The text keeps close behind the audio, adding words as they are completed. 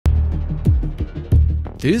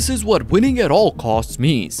this is what winning at all costs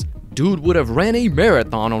means. Dude would have ran a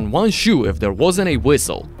marathon on one shoe if there wasn't a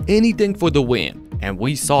whistle. Anything for the win. And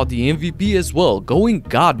we saw the MVP as well going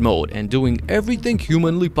God mode and doing everything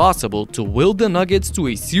humanly possible to will the Nuggets to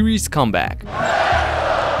a series comeback.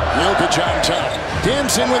 Jokic on top,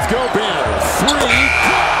 dancing with Gobert, three,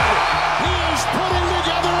 he is putting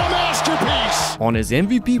together a masterpiece! On his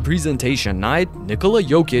MVP presentation night, Nikola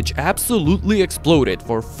Jokic absolutely exploded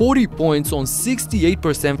for 40 points on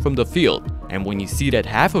 68% from the field. And when you see that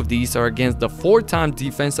half of these are against the 4-time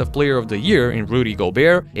Defensive Player of the Year in Rudy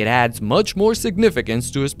Gobert, it adds much more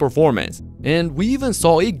significance to his performance. And we even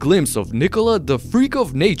saw a glimpse of Nikola the freak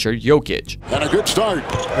of nature Jokic. And a good start.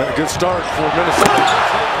 And a good start for Minnesota.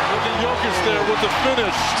 Look at Jokic there with the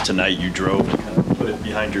finish. Tonight you drove and kind of put it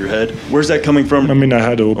behind your head. Where's that coming from? I mean, I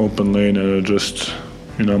had an open lane and just,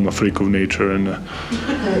 you know, I'm a freak of nature and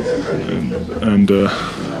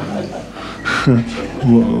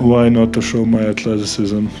why not to show my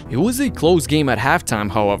athleticism? It was a close game at halftime,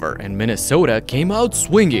 however, and Minnesota came out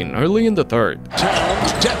swinging early in the third.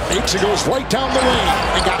 Towns detonates, it goes right down the lane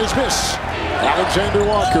and got his miss. Alexander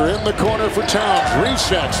Walker in the corner for Towns,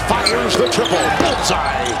 resets, fires the triple,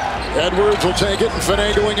 bullseye. Edwards will take it and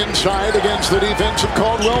finagling inside against the defensive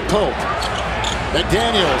Caldwell Pope.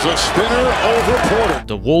 McDaniels, a spinner over Porter.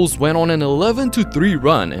 The Wolves went on an 11-3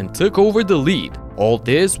 run and took over the lead. All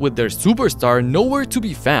this with their superstar nowhere to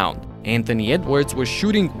be found. Anthony Edwards was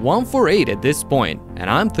shooting 1 for 8 at this point, and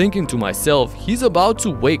I'm thinking to myself, he's about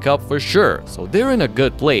to wake up for sure, so they're in a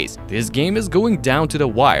good place. This game is going down to the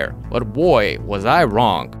wire, but boy, was I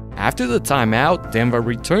wrong. After the timeout, Denver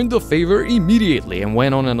returned the favor immediately and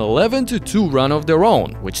went on an 11-2 run of their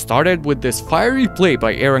own, which started with this fiery play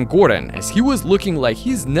by Aaron Gordon, as he was looking like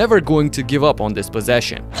he's never going to give up on this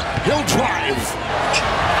possession. He'll drive.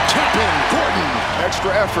 Tap in, Gordon.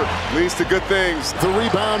 Extra effort leads to good things. The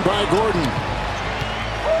rebound by Gordon.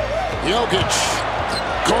 Jokic.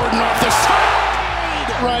 Gordon off the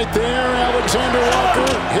side. Right there, Alexander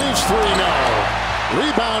Walker. His three now.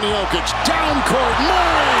 Rebound Jokic. Down court.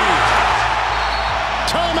 Murray.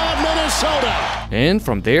 Timeout Minnesota. And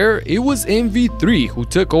from there, it was MV3 who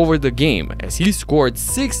took over the game as he scored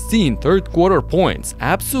 16 third-quarter points,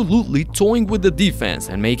 absolutely toying with the defense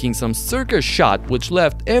and making some circus shot which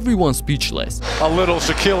left everyone speechless. A little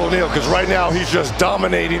Shaquille O'Neal, because right now he's just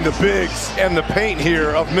dominating the bigs and the paint here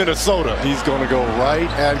of Minnesota. He's going to go right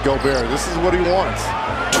at Gobert. This is what he wants.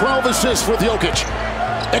 12 assists with Jokic.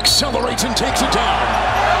 Accelerates and takes it down.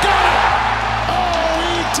 Got it! Oh,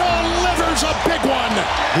 he delivers a big one.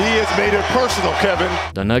 He has made it personal, Kevin.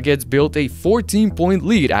 The Nuggets built a 14-point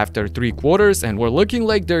lead after 3 quarters and were looking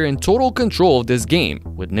like they're in total control of this game.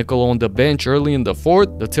 With Nikola on the bench early in the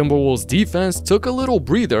fourth, the Timberwolves defense took a little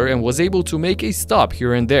breather and was able to make a stop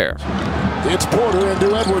here and there. It's Porter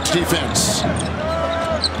into Edwards defense.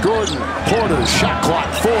 Gordon, Porter, shot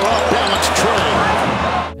clock, 4 off balance Trey.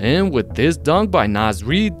 And with this dunk by Naz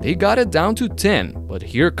Reid, they got it down to 10, but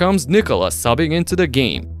here comes Nikola subbing into the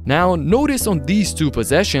game. Now notice on these 2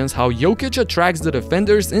 possessions how Jokic attracts the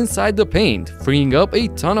defenders inside the paint, freeing up a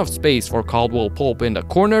ton of space for Caldwell Pope in the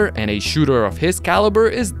corner, and a shooter of his caliber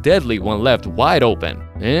is deadly when left wide open.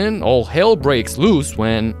 And all hell breaks loose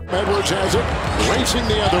when Edwards has it, racing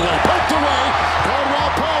the other way, poked away, Caldwell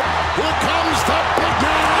Pope, here comes the big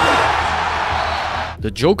man! the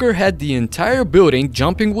Joker had the entire building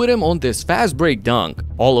jumping with him on this fast break dunk.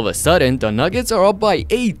 All of a sudden, the Nuggets are up by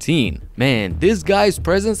 18. Man, this guy's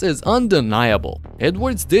presence is undeniable.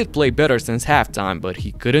 Edwards did play better since halftime, but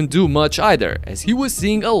he couldn't do much either, as he was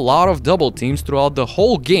seeing a lot of double teams throughout the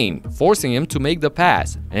whole game, forcing him to make the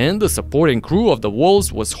pass. And the supporting crew of the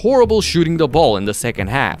Wolves was horrible shooting the ball in the second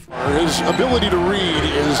half. His ability to read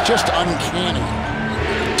is just uncanny.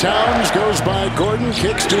 Towns goes by Gordon,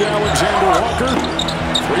 kicks to Alexander Walker.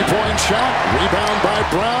 Three-point shot, rebound by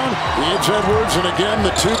Brown. It's Edwards, and again, the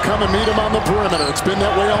two come and meet him on the perimeter. It's been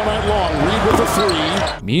that way all night long. Reed with the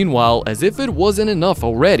three. Meanwhile, as if it wasn't enough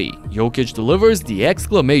already, Jokic delivers the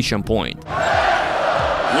exclamation point.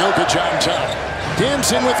 Jokic on top.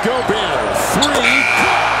 Dancing with Gobert. Three.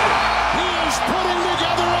 He is putting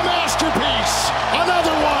together a masterpiece.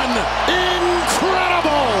 Another one.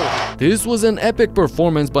 Incredible. This was an epic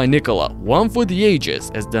performance by Nikola, one for the ages,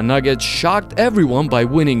 as the Nuggets shocked everyone by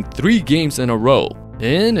winning 3 games in a row.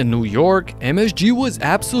 And in New York, MSG was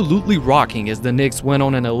absolutely rocking as the Knicks went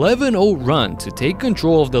on an 11-0 run to take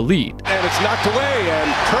control of the lead. And it's knocked away, and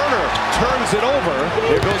Turner turns it over.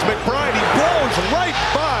 Here goes McBride. He blows right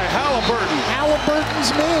by Halliburton. Halliburton's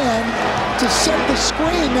man to set the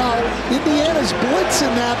screen. Now, Indiana's blitzing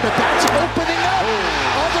that, but that's opening up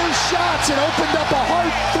other shots. It opened up a hard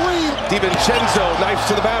three. DiVincenzo, knife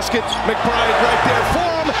to the basket. McBride right there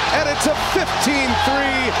for him, and it's a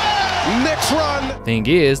 15-3 Knicks run. Thing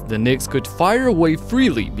is, the Knicks could fire away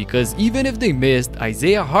freely because even if they missed,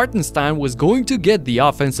 Isaiah Hartenstein was going to get the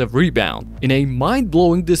offensive rebound. In a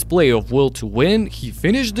mind-blowing display of will to win, he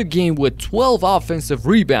finished the game with 12 offensive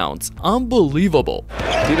rebounds. Unbelievable.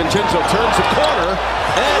 DiVincenzo turns the corner,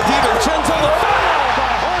 and DiVincenzo the foul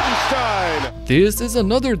by Hartenstein. This is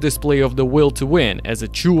another display of the will to win, as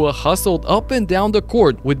Achua hustled up and down the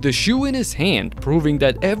court with the shoe in his hand, proving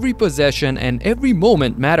that every possession and every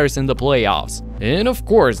moment matters in the playoffs. And of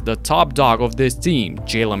course, the top dog of this team,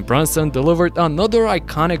 Jalen Brunson, delivered another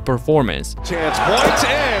iconic performance. Chance points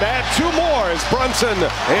and add two more as Brunson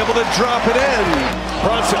able to drop it in.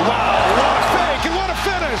 Brunson, wow, what a fake and what a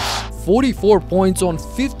finish! 44 points on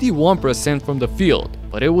 51% from the field,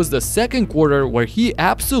 but it was the second quarter where he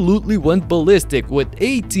absolutely went ballistic with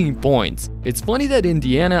 18 points. It's funny that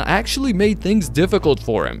Indiana actually made things difficult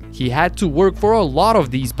for him. He had to work for a lot of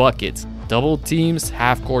these buckets. Double teams,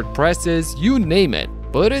 half-court presses, you name it.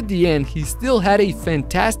 But at the end, he still had a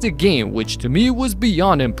fantastic game, which to me was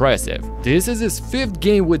beyond impressive. This is his 5th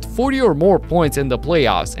game with 40 or more points in the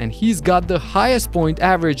playoffs, and he's got the highest point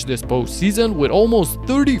average this postseason with almost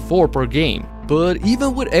 34 per game. But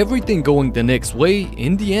even with everything going the Knicks' way,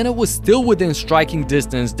 Indiana was still within striking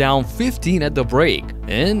distance, down 15 at the break.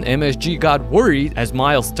 And MSG got worried as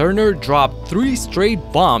Miles Turner dropped 3 straight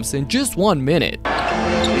bombs in just 1 minute.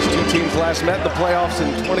 These two teams last met in the playoffs in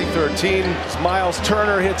 2013. Miles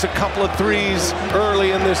Turner hits a couple of threes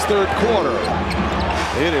early in this third quarter.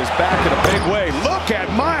 It is back in a big way. Look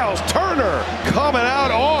at Miles Turner coming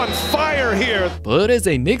out on fire here. But as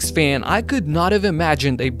a Knicks fan, I could not have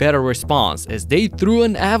imagined a better response as they threw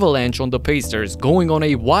an avalanche on the Pacers, going on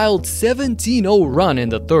a wild 17-0 run in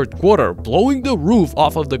the third quarter, blowing the roof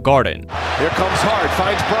off of the Garden. Here comes Hart,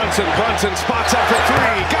 finds Brunson. Brunson spots up for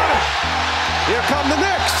three. Got it! Here come the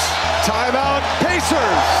Knicks. Timeout,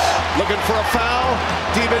 Pacers. Looking for a foul.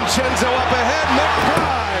 DiVincenzo up ahead.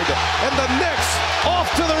 McBride. And the Knicks off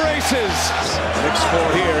to the races. Knicks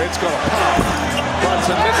score here. It's going to pop.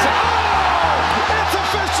 Brunson missed it. Oh! It's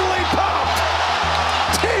officially popped.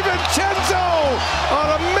 DiVincenzo. An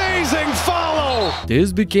amazing follow.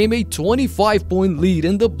 This became a 25-point lead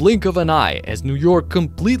in the blink of an eye as New York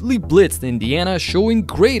completely blitzed Indiana, showing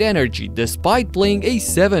great energy despite playing a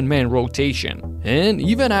 7-man rotation. And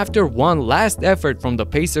even after one last effort from the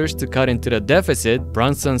Pacers to cut into the deficit,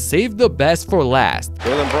 Brunson saved the best for last.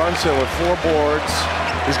 Jalen Brunson with 4 boards.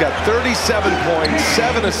 He's got 37 points,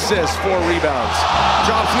 7 assists, 4 rebounds.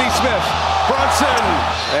 Drops Neesmith. Brunson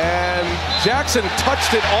and Jackson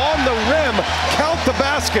touched it on the rim. Count the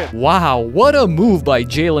basket. Wow, what a move by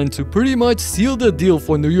Jalen to pretty much seal the deal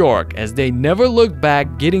for New York, as they never looked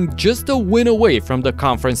back, getting just a win away from the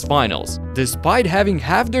conference finals. Despite having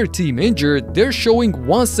half their team injured, they're showing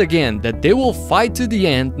once again that they will fight to the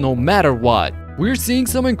end no matter what. We're seeing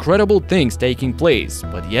some incredible things taking place,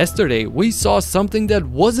 but yesterday we saw something that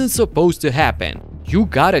wasn't supposed to happen. You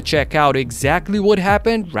gotta check out exactly what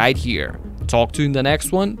happened right here. Talk to you in the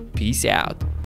next one. Peace out.